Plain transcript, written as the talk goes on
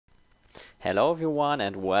Hello everyone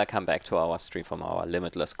and welcome back to our stream from our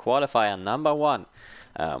Limitless Qualifier number 1.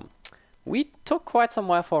 Um, we took quite some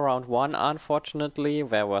while for round 1, unfortunately.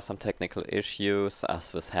 There were some technical issues, as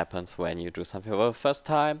this happens when you do something for the first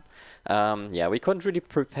time. Yeah, we couldn't really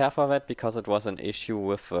prepare for that because it was an issue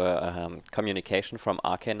with communication from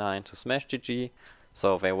RK9 to SmashGG.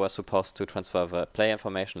 So they were supposed to transfer the player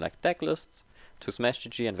information like deck lists to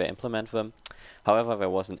SmashGG and they implement them. However, there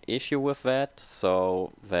was an issue with that,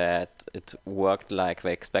 so that it worked like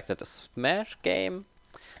they expected a Smash game.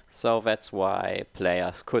 So that's why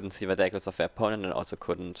players couldn't see the decklist of their opponent and also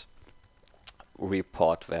couldn't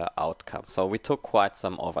report their outcome. So we took quite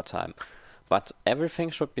some overtime. But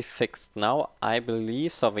everything should be fixed now, I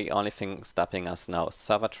believe. So the only thing stopping us now is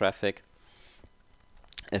server traffic,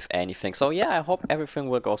 if anything. So yeah, I hope everything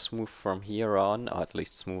will go smooth from here on, or at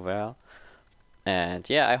least smoother. And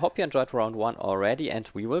yeah, I hope you enjoyed round 1 already, and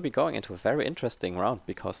we will be going into a very interesting round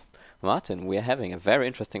because, Martin, we are having a very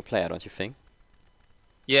interesting player, don't you think?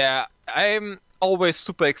 Yeah, I'm always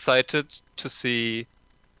super excited to see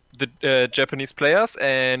the Japanese players,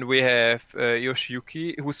 and we have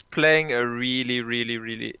Yoshiyuki, who's playing a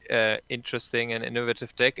really interesting and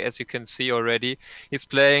innovative deck, as you can see already. He's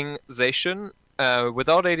playing Zacian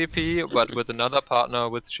without ADP, but with another partner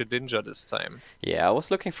with Shedinja this time. Yeah, I was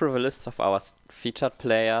looking through the list of our featured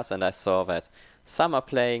players, and I saw that some are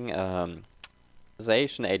playing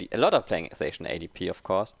Zacian AD, a lot are playing Zacian ADP, of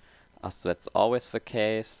course, as that's always the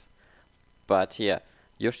case. But yeah,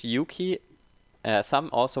 Yoshiyuki, some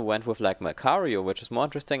also went with like Macario, which is more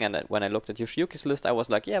interesting. And when I looked at Yoshiyuki's list, I was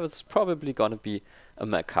like, yeah, this is probably gonna be a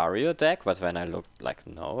Macario deck. But then I looked like,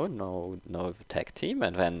 no tag team.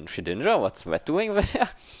 And then Shedinja, what's that doing there?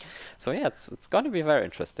 So yeah, it's gonna be very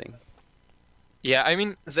interesting. Yeah, I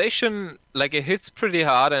mean, Zacian, like, it hits pretty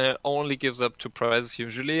hard and it only gives up 2 prizes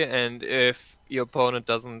usually. And if your opponent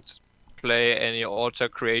doesn't play any altar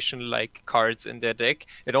creation like cards in their deck,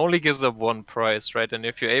 it only gives up 1 prize, right? And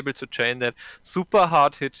if you're able to chain that super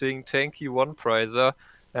hard hitting tanky 1 prizer,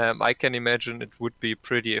 I can imagine it would be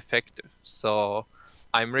pretty effective. So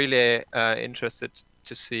I'm really interested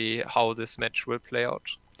to see how this match will play out.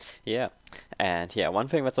 Yeah, and yeah, one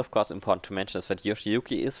thing that's of course important to mention is that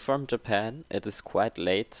Yoshiyuki is from Japan. It is quite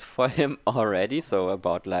late for him already, so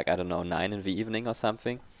about like, I don't know, 9 in the evening or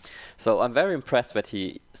something. So I'm very impressed that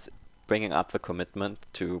he bringing up the commitment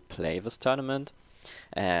to play this tournament,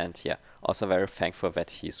 and yeah, also very thankful that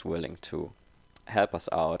he's willing to help us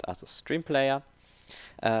out as a stream player.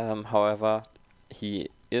 However, he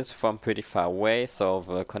is from pretty far away, so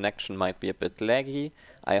the connection might be a bit laggy.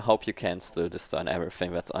 I hope you can still discern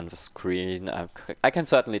everything that's on the screen. I can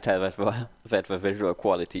certainly tell that the visual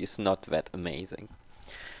quality is not that amazing.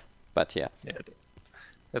 But yeah.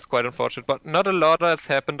 That's quite unfortunate, but not a lot has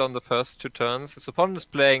happened on the first 2 turns. His opponent is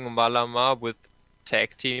playing Malama with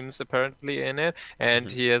tag teams apparently in it, and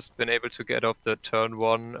he has been able to get off the turn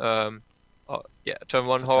 1, turn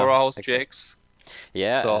 1 Horror House GX.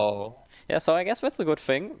 Yeah. So yeah, so I guess that's a good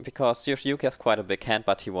thing, because Yoshiyuki has quite a big hand,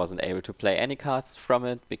 but he wasn't able to play any cards from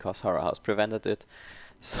it because Horror House prevented it.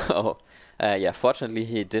 So yeah, fortunately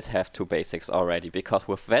he did have 2 basics already, because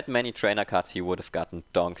with that many trainer cards he would have gotten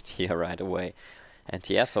donked here right away. And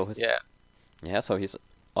yeah, so he's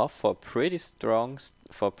off for pretty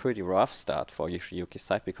pretty rough start for Yoshiyuki's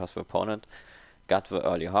side, because the opponent got the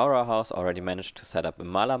early Horror House, already managed to set up a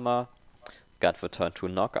Malama, got the turn 2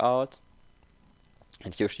 knockout,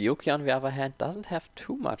 and Yoshiyuki on the other hand doesn't have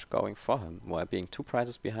too much going for him, while being 2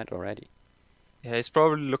 prizes behind already. Yeah, he's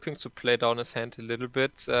probably looking to play down his hand a little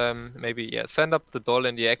bit. Maybe send up the doll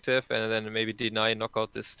in the active and then maybe deny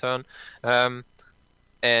knockout this turn.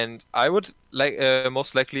 And I would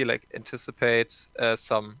most likely anticipate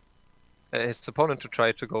his opponent to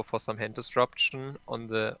try to go for some hand disruption on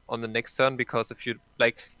the next turn, because if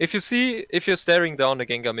you're staring down a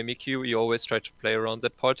Gengar Mimikyu, you always try to play around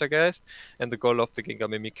that Poltergeist, and the goal of the Gengar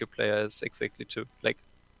Mimikyu player is exactly to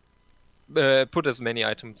put as many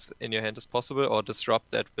items in your hand as possible, or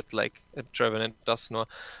disrupt that with like a Trevenant Dusknoir.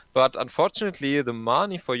 But unfortunately, the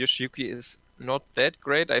money for Yoshiyuki is not that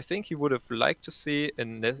great. I think he would have liked to see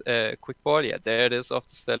a quick ball. Yeah, there it is, of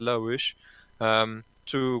the Stellar Wish,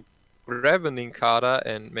 to grab an Ninkada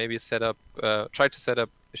and maybe try to set up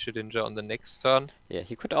a Shedinja on the next turn. Yeah,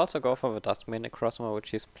 he could also go for the Duskmane Necrozma,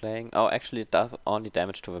 which he's playing. Oh, actually it does only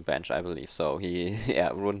damage to the bench, I believe, so he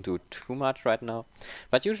wouldn't do too much right now.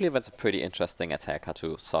 But usually that's a pretty interesting attacker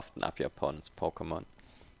to soften up your opponent's Pokemon.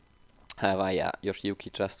 However, yeah,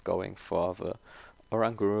 Yoshiyuki just going for the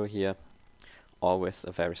Oranguru here. Always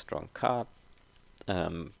a very strong card.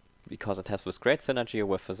 because it has this great synergy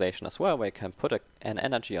with Phasation as well, where you can put an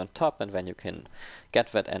energy on top, and then you can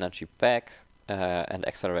get that energy back and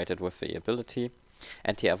accelerate it with the ability.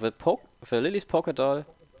 And yeah, the Lily's Pokédoll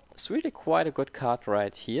is really quite a good card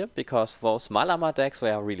right here, because those Malama decks,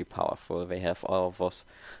 they are really powerful. They have all of those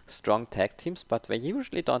strong tag teams, but they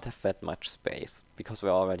usually don't have that much space, because they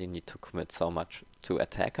already need to commit so much to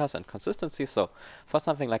attackers and consistency. So for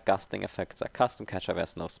something like gusting effects, like Custom Catcher,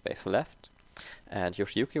 there's no space left. And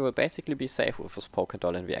Yoshiyuki will basically be safe with his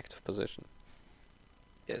Pokédoll in the active position.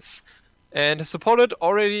 Yes. And his opponent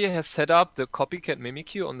already has set up the Copycat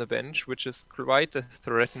Mimikyu on the bench, which is quite a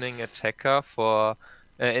threatening attacker for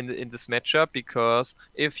in this matchup, because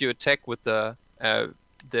if you attack with the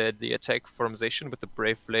attack formation with the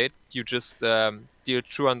Brave Blade, you just deal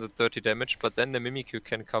 230 damage, but then the Mimikyu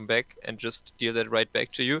can come back and just deal that right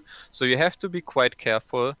back to you. So you have to be quite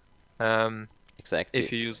careful. Exactly.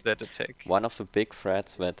 If you use that attack. One of the big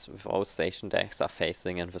threats that all station decks are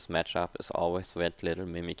facing in this matchup is always that little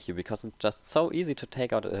Mimikyu, because it's just so easy to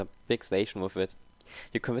take out a big station with it.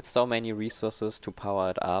 You commit so many resources to power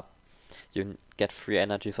it up. You get free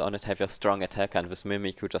energies on it, have your strong attacker, and this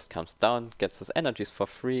Mimikyu just comes down, gets his energies for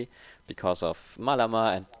free because of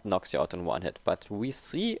Malama, and knocks you out in one hit. But we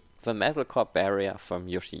see the Metal Core barrier from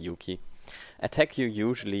Yoshiyuki. Attack you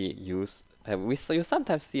usually use... you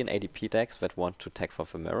sometimes see in ADP decks that want to tag for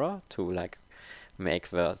the mirror to like make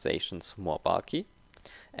the stations more bulky.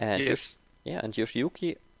 And yes. And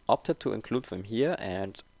Yoshiyuki opted to include them here,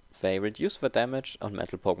 and they reduce the damage on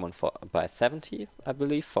metal Pokemon by 70, I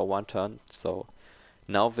believe, for one turn. So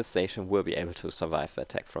now this station will be able to survive the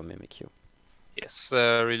attack from Mimikyu. Yes,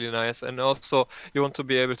 really nice. And also you want to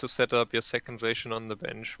be able to set up your second station on the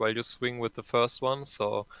bench while you swing with the first one.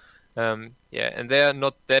 So yeah, and there are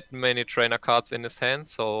not that many trainer cards in his hand,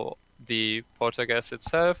 so the Poltergeist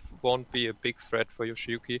itself won't be a big threat for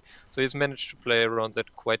Yoshiyuki. So he's managed to play around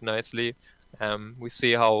that quite nicely. We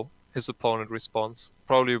see how his opponent responds.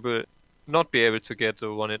 Probably will not be able to get a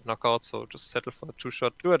one-hit knockout, so just settle for a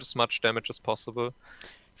two-shot, do as much damage as possible,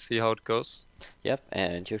 see how it goes. Yep,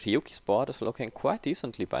 and Yoshiyuki's board is looking quite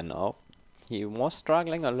decently by now. He was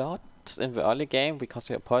struggling a lot in the early game because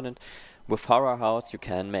your opponent... With Horror House, you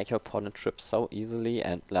can make your opponent trip so easily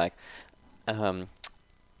and like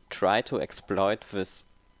try to exploit this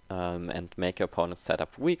and make your opponent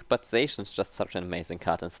setup weak. But Zacian is just such an amazing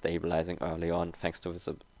card in stabilizing early on, thanks to his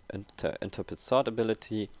Interpret Sword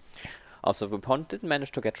ability. Also, the opponent didn't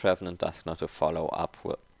manage to get Revenant Dusknoir to follow up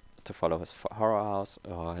to follow his Horror House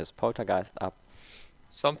or his Poltergeist up.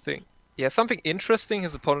 Something interesting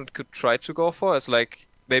his opponent could try to go for is like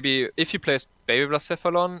maybe if he plays Baby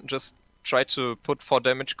Blacephalon, just try to put 4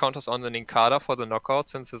 damage counters on the Nincada for the knockout,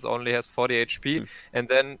 since it only has 40 HP. And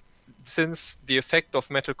then, since the effect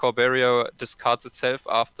of Metal Core Barrier discards itself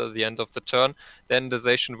after the end of the turn, then the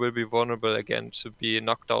Zacian will be vulnerable again to be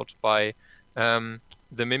knocked out by the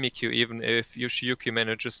Mimikyu, even if Yoshiyuki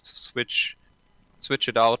manages to switch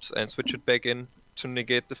it out and switch it back in to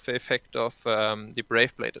negate the effect of the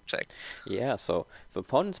Brave Blade attack. Yeah, so the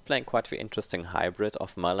opponent's playing quite the interesting hybrid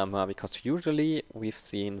of Malama, because usually we've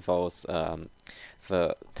seen those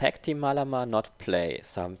the tag team Malama not play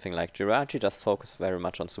something like Jirachi, just focus very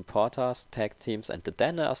much on supporters, tag teams, and the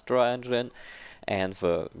Dene Astro Engine. And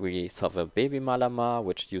we saw the Baby Malama,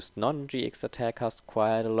 which used non-GX attackers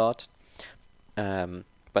quite a lot.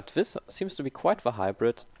 But this seems to be quite the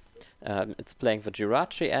hybrid. It's playing the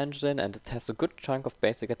Jirachi engine, and it has a good chunk of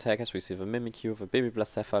basic attackers. We see the Mimikyu, the Baby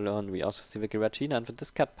Blacephalon, we also see the Giratina and the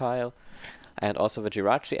discard pile, and also the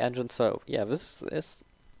Jirachi engine. So yeah,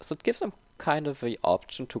 so it gives them kind of the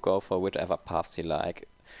option to go for whichever paths you like.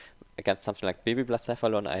 Against something like Baby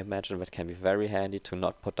Blacephalon, I imagine that can be very handy to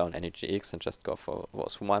not put down any GX and just go for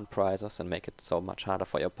those 1 prizes and make it so much harder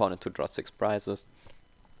for your opponent to draw 6 prizes.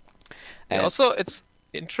 And also, it's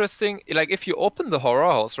interesting, like if you open the Horror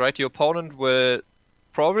House, right, your opponent will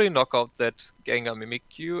probably knock out that Gengar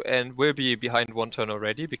Mimikyu and will be behind 1 turn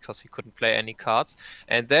already because he couldn't play any cards.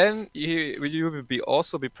 And then you will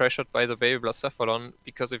also be pressured by the Baby Blacephalon,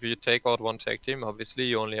 because if you take out 1 tag team, obviously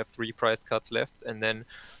you only have 3 prize cards left, and then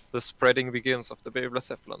the spreading begins of the Baby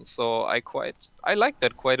Blacephalon. So I like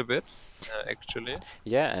that quite a bit. Actually.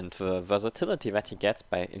 Yeah, and the versatility that he gets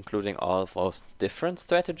by including all of those different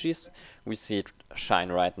strategies, we see it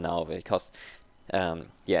shine right now, because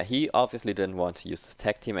yeah, he obviously didn't want to use his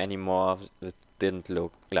tag team anymore. It didn't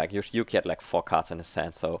look like Yoshiyuki had like 4 cards in his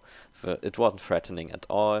hand, so it wasn't threatening at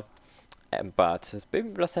all. But his Baby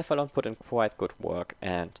Blacephalon put in quite good work,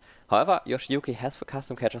 and however, Yoshiyuki has the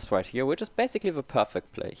custom catchers right here, which is basically the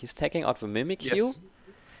perfect play. He's taking out the Mimikyu. Yes.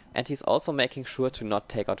 And he's also making sure to not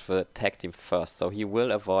take out the tag team first, so he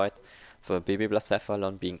will avoid the BB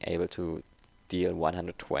Blacephalon being able to deal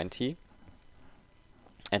 120.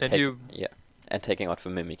 And taking out the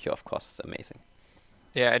Mimikyu, of course, is amazing.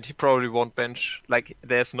 Yeah, and he probably won't bench, like,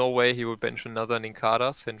 there's no way he would bench another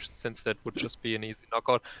Ninkata, since that would just be an easy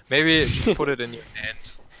knockout. Maybe just put it in your hand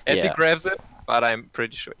as he grabs it, but I'm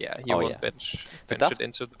pretty sure, he won't bench it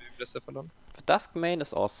into the Blacephalon. The Duskmane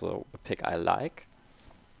is also a pick I like.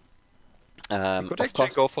 You could actually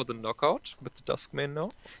go for the knockout with the Duskmane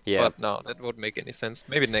now. Yeah. But no, that won't make any sense.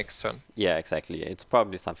 Maybe next turn. Yeah, exactly. It's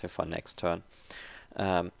probably something for next turn.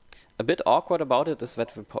 A bit awkward about it is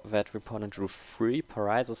that the opponent drew 3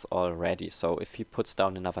 prizes already, so if he puts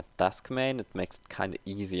down another Duskmane, it makes it kind of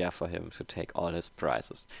easier for him to take all his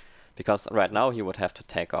prizes. Because right now he would have to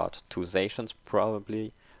take out 2 Zacians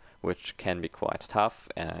probably, which can be quite tough,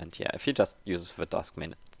 and yeah, if he just uses the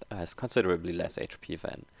Duskmane, it has considerably less HP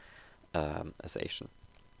than a Zacian.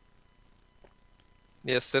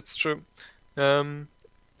 Yes, that's true.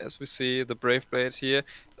 As we see the Brave Blade here.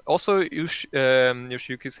 Also,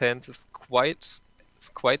 Yoshiyuki's hands is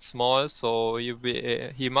quite small, so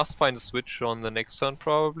he must find a switch on the next turn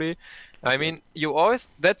probably. I mean,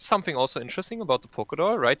 that's something also interesting about the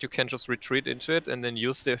Pokédoll, right? You can just retreat into it and then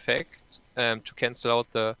use the effect to cancel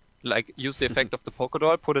out use the effect of the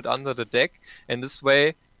Pokédoll, put it under the deck, and this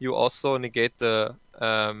way you also negate the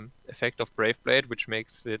effect of Brave Blade, which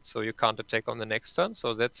makes it so you can't attack on the next turn.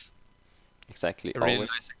 So that's exactly a really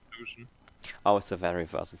nice inclusion. Always a very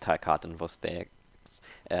versatile card in those decks.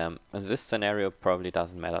 In this scenario, probably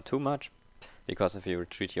doesn't matter too much, because if you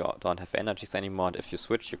retreat, you don't have energies anymore, and if you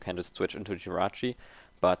switch, you can just switch into Jirachi.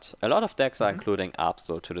 But a lot of decks are including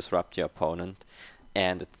Absol to disrupt your opponent,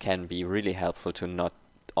 and it can be really helpful to not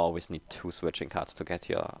always need 2 switching cards to get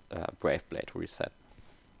your Brave Blade reset.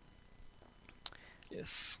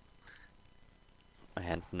 Yes.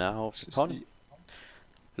 And now the opponent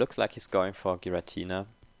looks like he's going for Giratina.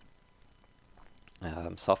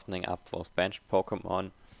 Softening up those bench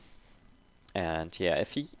Pokemon, and yeah,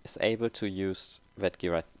 if he is able to use that he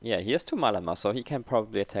has 2 Malama, so he can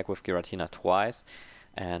probably attack with Giratina twice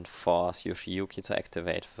and force Yoshiyuki to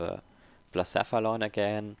activate the Blacephalon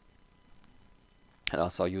again, and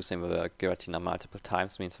also using the Giratina multiple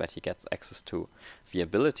times means that he gets access to the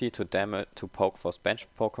ability to poke those bench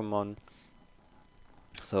Pokemon.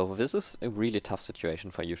 So this is a really tough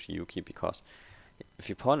situation for Yoshiyuki, because if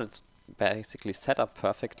your opponent's basically set up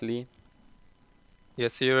perfectly.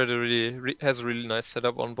 Yes, he already has a really nice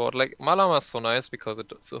setup on board. Like, Malama is so nice because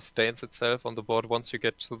it sustains itself on the board once you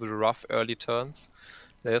get to the rough early turns.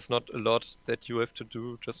 There's not a lot that you have to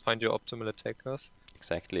do, just find your optimal attackers.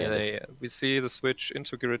 Exactly. And we see the switch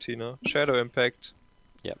into Giratina, Shadow Impact.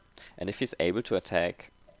 Yeah, and if he's able to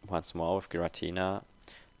attack once more with Giratina,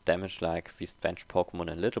 damage like these bench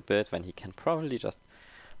Pokemon a little bit, then he can probably just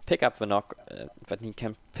pick up he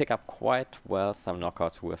can pick up quite well some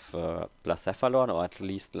knockouts with Blacephalon, or at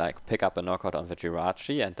least like pick up a knockout on the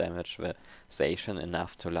Jirachi and damage the Zacian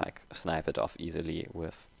enough to like snipe it off easily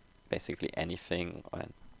with basically anything,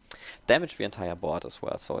 and damage the entire board as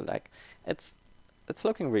well. So like it's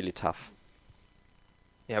looking really tough.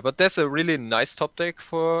 Yeah, but there's a really nice top deck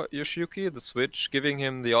for Yoshiyuki, the switch, giving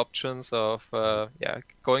him the options of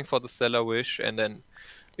going for the Stellar Wish, and then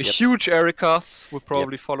a huge Erika's would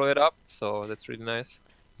probably follow it up, so that's really nice.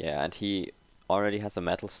 Yeah, and he already has a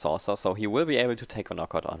Metal Saucer, so he will be able to take a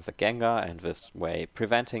knockout on the Gengar, and this way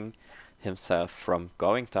preventing himself from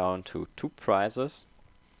going down to 2 prizes.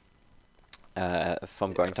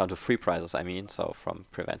 Going down to 3 prizes, I mean, so from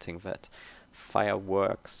preventing that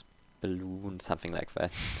Fireworks balloon, something like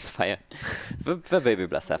that. the baby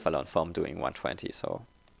Blacephalon from doing 120, so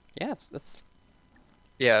yeah, it's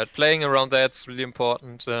yeah, playing around that's really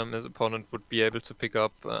important. His opponent would be able to pick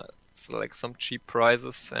up some cheap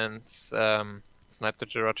prizes and snipe the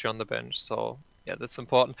Jirachi on the bench. So yeah, that's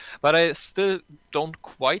important. But I still don't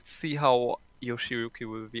quite see how Yoshiyuki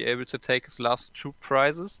will be able to take his last 2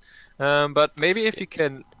 prizes. But maybe if he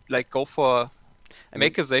can go for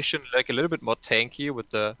make a Zacian a little bit more tanky with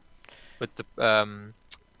the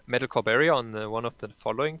Metal Core Barrier on one of the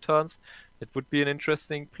following turns, it would be an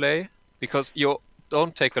interesting play, because you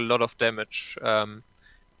don't take a lot of damage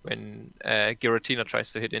when Giratina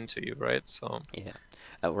tries to hit into you, right? So yeah,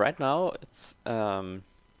 right now it's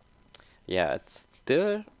it's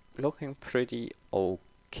still looking pretty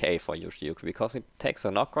okay for Yoshiyuki, because he takes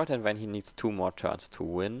a knockout and then he needs 2 more turns to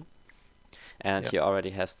win, and he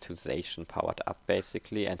already has 2 Zacian powered up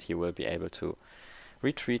basically, and he will be able to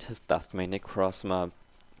retreat his Duskmane Necrozma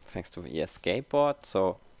thanks to the escape board.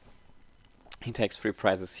 So He takes 3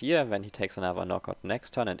 prizes here, and then he takes another knockout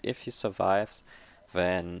next turn, and if he survives,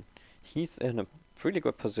 then he's in a pretty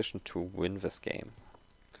good position to win this game.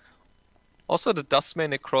 Also, the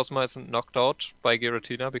Dustmane Necrozma isn't knocked out by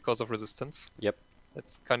Giratina because of resistance. Yep.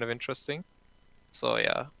 That's kind of interesting. So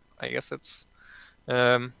yeah, I guess it's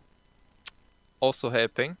also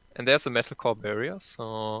helping. And there's a Metal Core Barrier,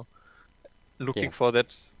 so looking for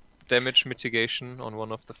that damage mitigation on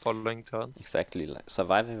one of the following turns. Exactly. Like,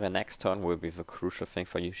 surviving the next turn will be the crucial thing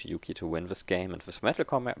for Yoshiyuki to win this game, and this Metal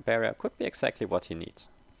Core Barrier could be exactly what he needs.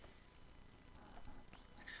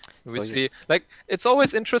 We see, like, it's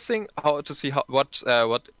always interesting to see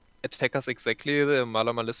what attackers exactly the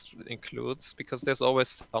Malama list includes, because there's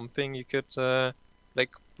always something you could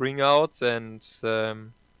like bring out and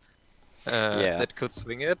that could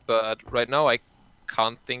swing it. But right now I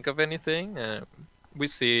can't think of anything. We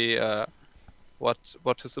see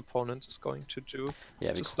what his opponent is going to do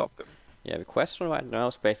to stop him. Yeah, the question right now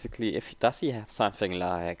is basically does he have something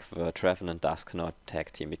like the Trevenant Dusknoir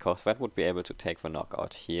tag team, because that would be able to take the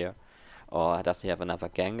knockout here, or does he have another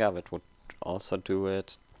Gengar that would also do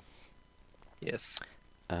it? Yes.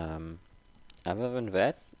 Other than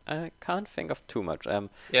that, I can't think of too much. Yeah,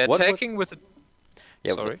 attacking with.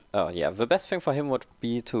 Sorry. The best thing for him would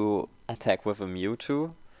be to attack with a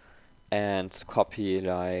Mewtwo and copy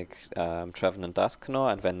like Trevenant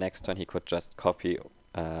Dusknoir, and then next turn he could just copy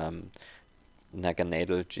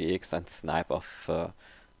Naganadel GX and snipe off the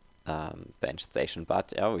bench station.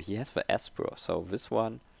 But he has the Espro, so this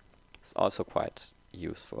one is also quite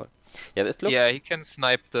useful. Yeah, this looks. Yeah, he can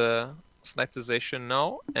snipe the station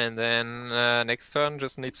now, and then next turn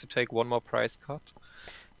just needs to take one more prize cut.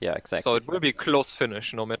 Yeah, exactly. So it will be a close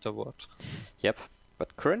finish no matter what. Yep,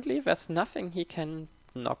 but currently there's nothing he can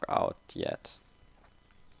knock out yet.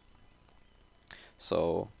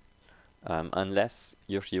 So, unless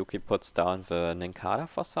Yoshiyuki puts down the Nincada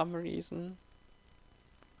for some reason.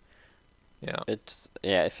 Yeah.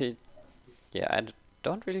 I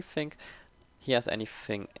don't really think he has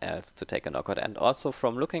anything else to take a knockout. And also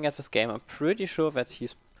from looking at this game, I'm pretty sure that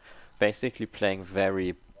he's basically playing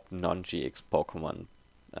very non-GX Pokemon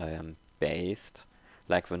based,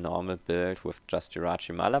 like the normal build with just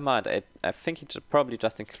Jirachi Malama, and I think he probably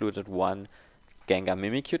just included one Gengar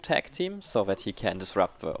Mimikyu tag team so that he can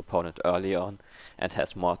disrupt the opponent early on and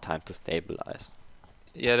has more time to stabilize.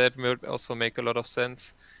 Yeah, that would also make a lot of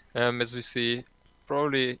sense. As we see,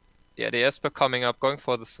 probably the Esper coming up, going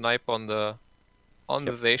for the snipe on the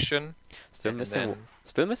Zacian.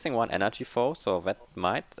 Still missing one energy foe, so that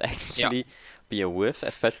might actually be a whiff,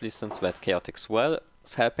 especially since that Chaotic Swell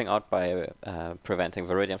is helping out by preventing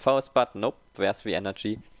Viridian Forest, but nope, there's the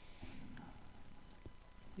energy.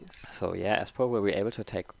 Yes. So yeah, Esper will be able to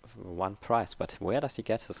take one prize, but where does he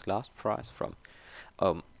get his last prize from?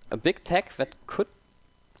 A big tech that could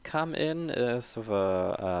come in is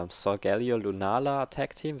the Solgaleo Lunala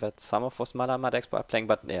tag team that some of us Malama decks are playing,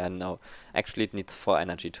 but no, actually it needs 4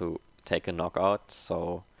 energy to take a knockout,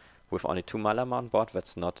 so with only 2 Malama on board,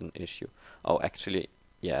 that's not an issue. Oh, actually,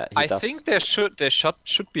 yeah, I think there should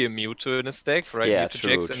be a Mewtwo in his deck, right? Yeah, Mewtwo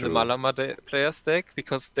Jax in the Malama player's deck,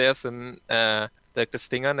 because there's like the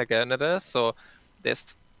Stinger Naganadel, so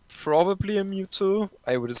there's probably a Mewtwo.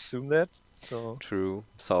 I would assume that. So true.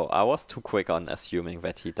 So I was too quick on assuming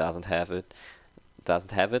that he doesn't have it,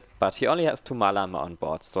 but he only has 2 Malama on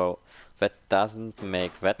board, so that doesn't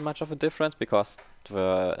make that much of a difference, because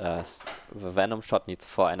the Venom shot needs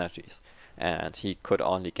 4 energies, and he could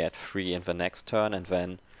only get 3 in the next turn, and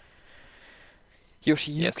then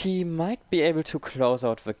Yoshiyuki might be able to close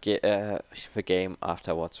out the game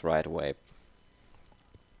afterwards right away.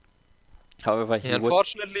 However,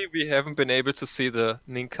 unfortunately, we haven't been able to see the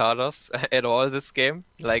Nincadas at all this game.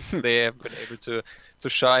 Like, they have been able to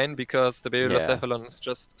shine, because the Babylocephalon is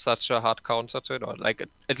just such a hard counter to it, or like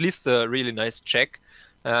at least a really nice check.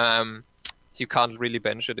 You can't really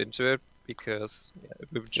bench it into it, because it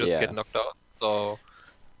would just get knocked out. So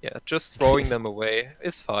just throwing them away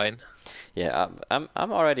is fine. Yeah, I'm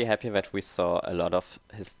already happy that we saw a lot of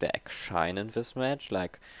his deck shine in this match.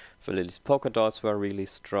 Like, the Lily's Pokedolls were really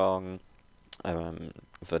strong.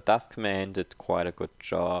 The Duskmane did quite a good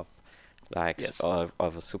job. Like, all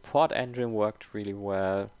the support engine worked really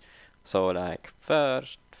well. So, like, the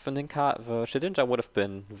Shedinja would have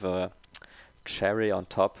been the cherry on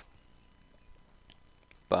top.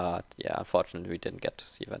 But, yeah, unfortunately we didn't get to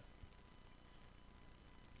see that.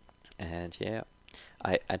 And, yeah,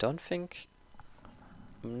 I don't think...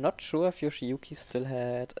 I'm not sure if Yoshiyuki still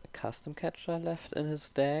had a custom catcher left in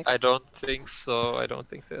his deck. I don't think so. I don't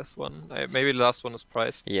think there's one. Maybe the last one is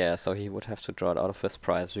priced. Yeah, so he would have to draw it out of his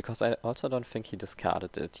prize, because I also don't think he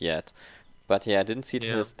discarded it yet. But yeah, I didn't see it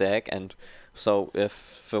in Yeah. his deck, and so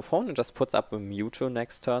if the opponent just puts up a Mewtwo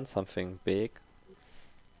next turn, something big,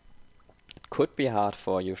 it could be hard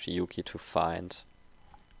for Yoshiyuki to find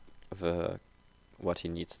the what he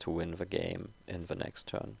needs to win the game in the next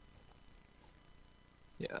turn.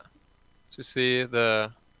 Yeah. So you see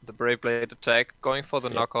the Brave Blade attack going for the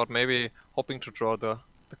Yep. knockout, maybe hoping to draw the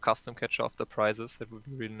custom catcher off the prizes. That would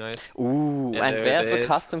be really nice. Ooh, and there there's it the is.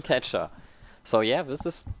 custom catcher. So yeah, this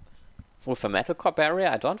is with a Metal Core barrier.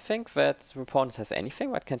 I don't think that the opponent has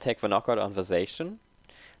anything that can take the knockout on the Zacian.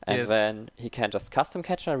 And Yes. then he can just custom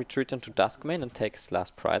catcher, retreat into Duskmane, and take his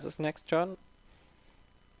last prizes next turn.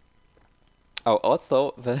 Oh,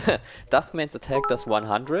 also, the Duskmane's attack does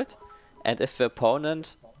 100, and if the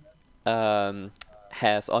opponent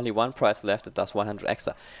has only one prize left, it does 100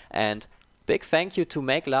 extra. And big thank you to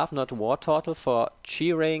Make Love Not War Turtle for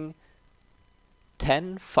cheering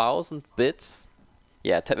 10,000 bits.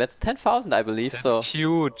 Yeah, that's 10,000, I believe. That's so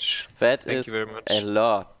huge. that Thank is you very much. a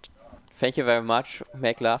lot. Thank you very much,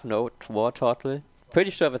 Make Love Not War Turtle.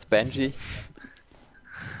 Pretty sure that's Benji.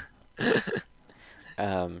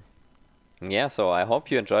 Yeah, so I hope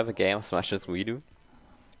you enjoy the game as much as we do.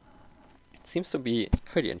 It seems to be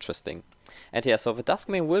pretty interesting. And yeah, so the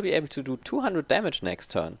Duskmane will be able to do 200 damage next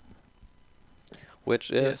turn. Which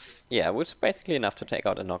is, which is basically enough to take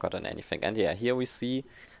out a knockout on anything. And yeah, here we see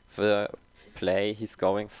the play. He's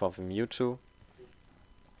going for the Mewtwo.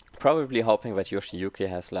 Probably hoping that Yoshiyuki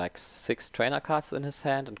has like 6 trainer cards in his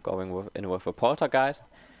hand and going in with a Poltergeist.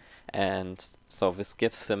 And so this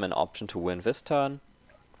gives him an option to win this turn.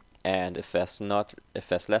 And if there's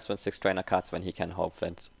less than 6 trainer cards, then he can hope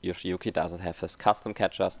that Yoshiyuki doesn't have his custom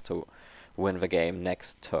catchers to win the game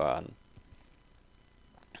next turn.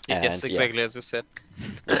 Yes, exactly as you said.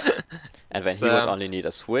 And then he would only need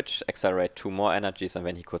a switch, accelerate 2 more energies, and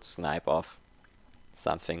then he could snipe off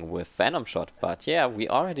something with Venom Shot. But yeah, we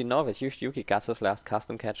already know that Yoshiyuki got his last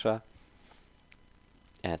custom catcher.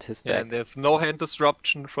 And his deck. Yeah, and there's no hand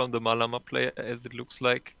disruption from the Malama player, as it looks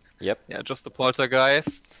like. Yep. Yeah, just the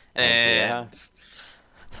Poltergeist. And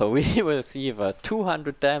so we will see the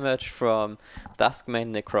 200 damage from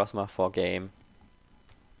Duskmane Necrozma for game.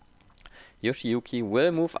 Yoshiyuki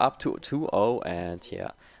will move up to 2-0, and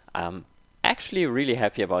yeah, I'm actually really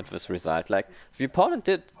happy about this result. Like, the opponent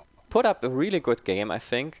did put up a really good game, I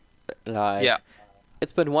think. Like,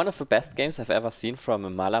 it's been one of the best games I've ever seen from a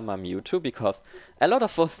Malama Mewtwo, because a lot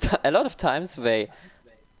of times they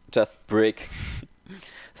just brick.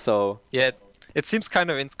 So yeah, it seems kind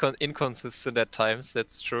of inconsistent at times.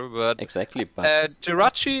 That's true, but exactly. But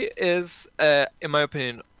Jirachi is, in my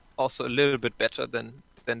opinion, also a little bit better than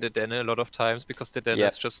Dedenne a lot of times, because Dedenne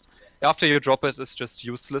is just, after you drop it, it's just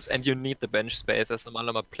useless, and you need the bench space as a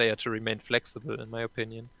Malama player to remain flexible, in my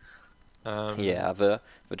opinion. Yeah, the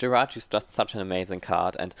Jirachi is just such an amazing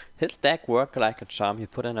card, and his deck worked like a charm. He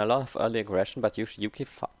put in a lot of early aggression, but Yoshiyuki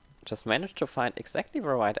just managed to find exactly the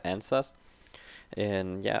right answers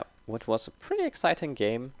in, what was a pretty exciting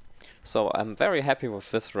game. So I'm very happy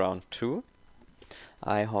with this round too.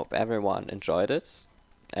 I hope everyone enjoyed it.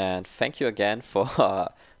 And thank you again for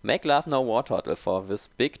Make Love No War Turtle for this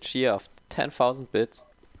big cheer of 10,000 bits.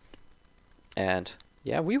 And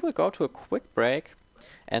yeah, we will go to a quick break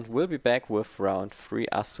and we'll be back with round 3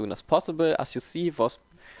 as soon as possible. As you see,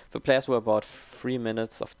 the players were about 3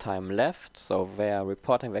 minutes of time left, so they are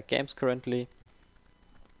reporting their games currently.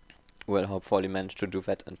 We'll hopefully manage to do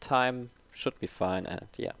that in time. Should be fine, and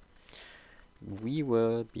yeah, we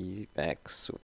will be back soon.